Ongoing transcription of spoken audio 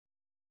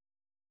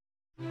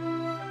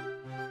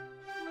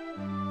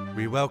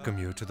We welcome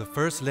you to the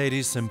First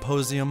Lady's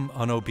Symposium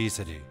on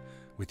Obesity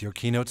with your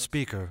keynote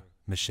speaker,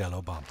 Michelle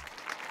Obama.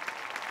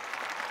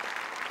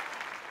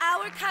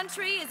 Our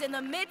country is in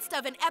the midst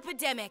of an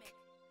epidemic.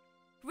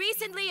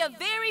 Recently, a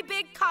very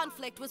big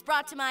conflict was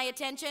brought to my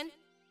attention.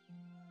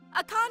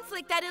 A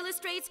conflict that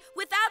illustrates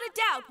without a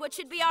doubt what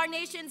should be our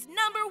nation's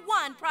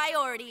 #1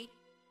 priority.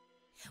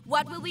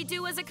 What will we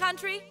do as a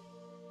country?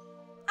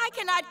 I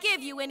cannot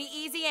give you any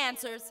easy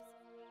answers.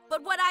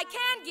 But what I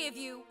can give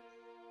you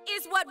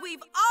is what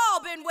we've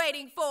all been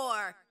waiting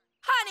for.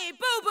 Honey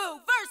Boo Boo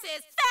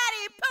versus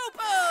Fatty Poo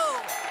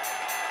Poo!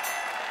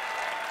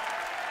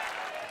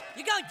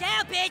 You're going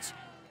down, bitch!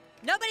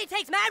 Nobody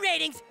takes my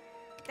ratings!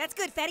 That's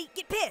good, Fatty.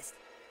 Get pissed.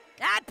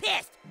 I'm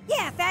pissed!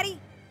 Yeah, Fatty.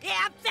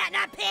 Yeah, I'm fat and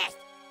I'm pissed!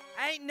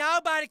 Ain't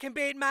nobody can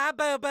beat my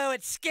boo-boo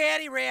at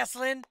scatty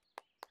wrestling.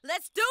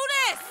 Let's do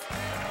this!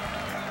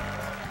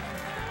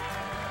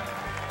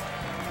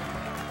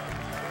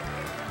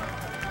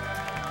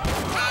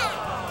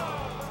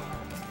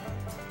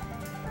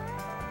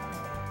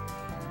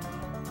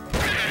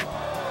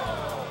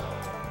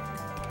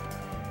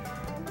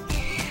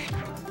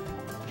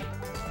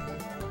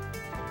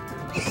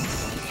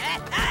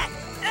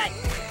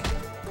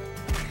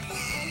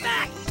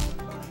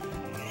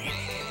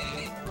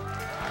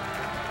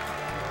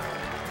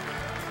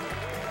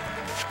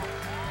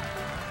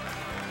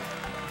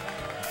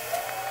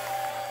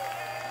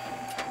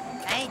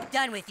 I ain't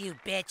done with you,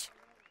 bitch.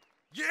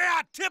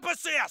 Yeah, tip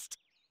assist!